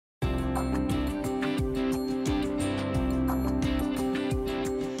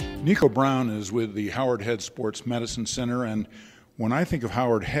Nico Brown is with the Howard Head Sports Medicine Center, and when I think of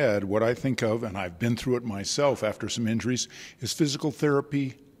Howard Head, what I think of, and I've been through it myself after some injuries, is physical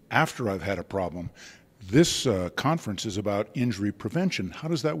therapy after I've had a problem. This conference is about injury prevention. How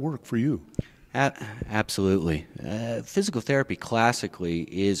does that work for you? Absolutely. Physical therapy classically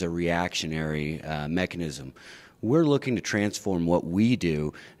is a reactionary mechanism. We're looking to transform what we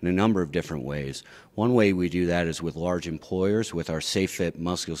do in a number of different ways. One way we do that is with large employers with our SafeFit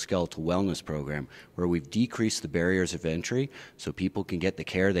musculoskeletal wellness program, where we've decreased the barriers of entry so people can get the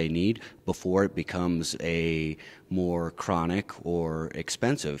care they need before it becomes a more chronic or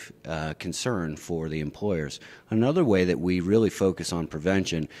expensive concern for the employers. Another way that we really focus on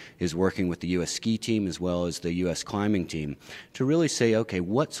prevention is working with the U.S. ski team as well as the U.S. climbing team to really say, okay,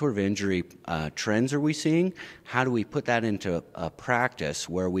 what sort of injury trends are we seeing? How do we put that into a practice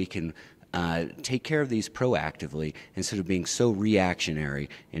where we can take care of these proactively instead of being so reactionary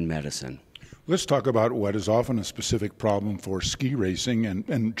in medicine? Let's talk about what is often a specific problem for ski racing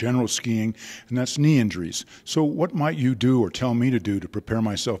and general skiing, and that's knee injuries. So what might you do or tell me to do to prepare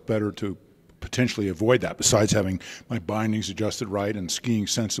myself better to potentially avoid that, besides having my bindings adjusted right and skiing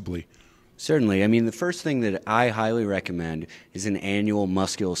sensibly? Certainly. I mean, the first thing that I highly recommend is an annual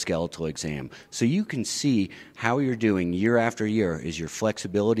musculoskeletal exam. So you can see how you're doing year after year. Is your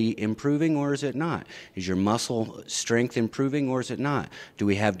flexibility improving or is it not? Is your muscle strength improving or is it not? Do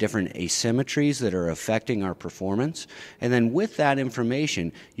we have different asymmetries that are affecting our performance? And then with that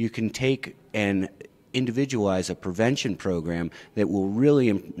information, you can take and individualize a prevention program that will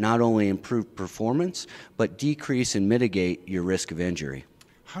really not only improve performance, but decrease and mitigate your risk of injury.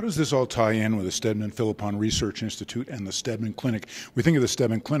 How does this all tie in with the Steadman Philippon Research Institute and the Steadman Clinic? We think of the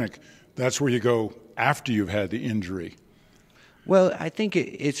Steadman Clinic, that's where you go after you've had the injury. Well, I think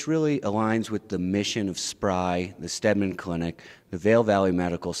it really aligns with the mission of SPRI, the Steadman Clinic, the Vail Valley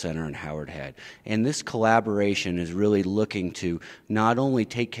Medical Center, and Howard Head. And this collaboration is really looking to not only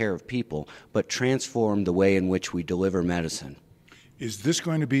take care of people, but transform the way in which we deliver medicine. Is this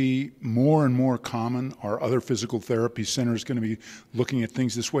going to be more and more common? Are other physical therapy centers going to be looking at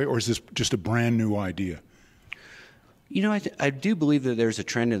things this way, or is this just a brand new idea? You know, I do believe that there's a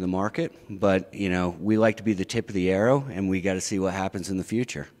trend in the market, but, you know, we like to be the tip of the arrow, and we got to see what happens in the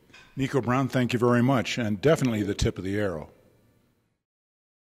future. Nico Brown, thank you very much, and definitely the tip of the arrow.